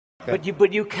But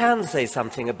you can say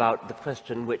something about the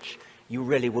question which you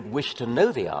really would wish to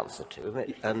know the answer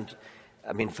to. And,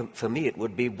 I mean, for me, it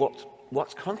would be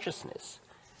what's consciousness?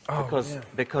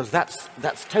 Because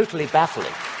that's totally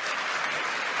baffling.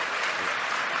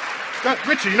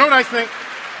 Richard, you know what I think?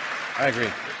 I agree.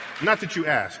 Not that you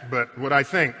asked, but what I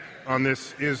think on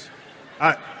this is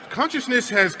consciousness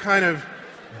has kind of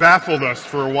baffled us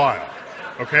for a while,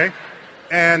 okay?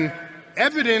 And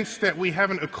evidence that we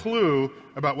haven't a clue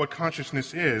about what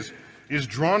consciousness is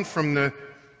drawn from the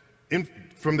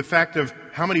fact of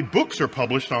how many books are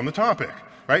published on the topic,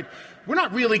 right? We're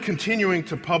not really continuing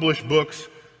to publish books,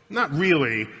 not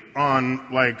really, on,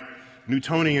 like,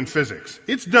 Newtonian physics.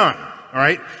 It's done, all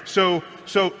right? So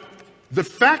the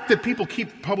fact that people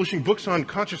keep publishing books on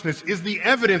consciousness is the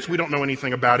evidence we don't know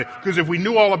anything about it, because if we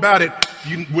knew all about it,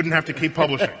 you wouldn't have to keep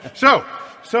publishing. So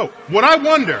what I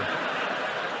wonder,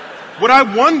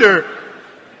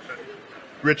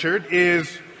 Richard,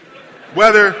 is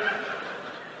whether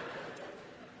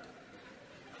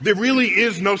there really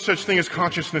is no such thing as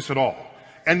consciousness at all,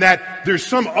 and that there's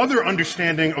some other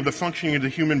understanding of the functioning of the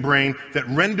human brain that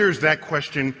renders that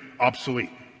question obsolete.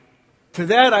 To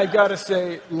that, I gotta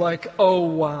say, like, oh,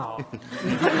 wow.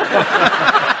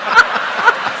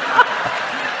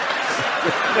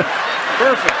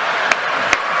 Perfect.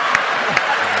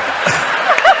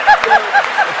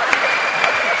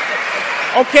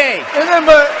 Okay. And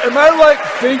am I like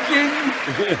thinking,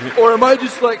 or am I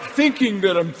just like thinking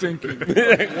that I'm thinking?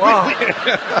 Wow.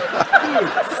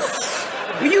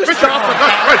 Will you stop?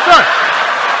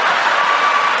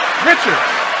 Richard.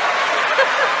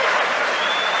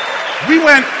 We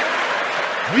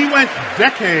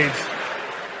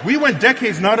went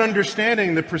decades not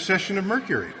understanding the precession of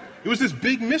Mercury. It was this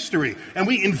big mystery, and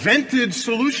we invented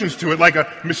solutions to it, like a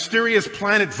mysterious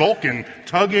planet Vulcan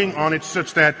tugging on it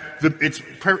such that it's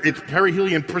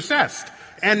perihelion precessed.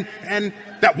 And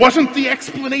that wasn't the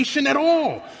explanation at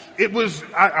all. It was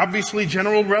obviously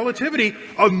general relativity,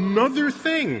 another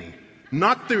thing,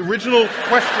 not the original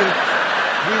question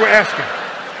we were asking.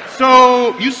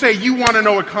 So you say you want to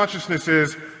know what consciousness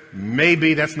is.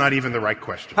 Maybe that's not even the right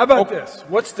question. How about this?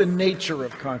 What's the nature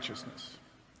of consciousness?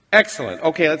 Excellent.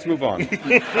 Okay, let's move on.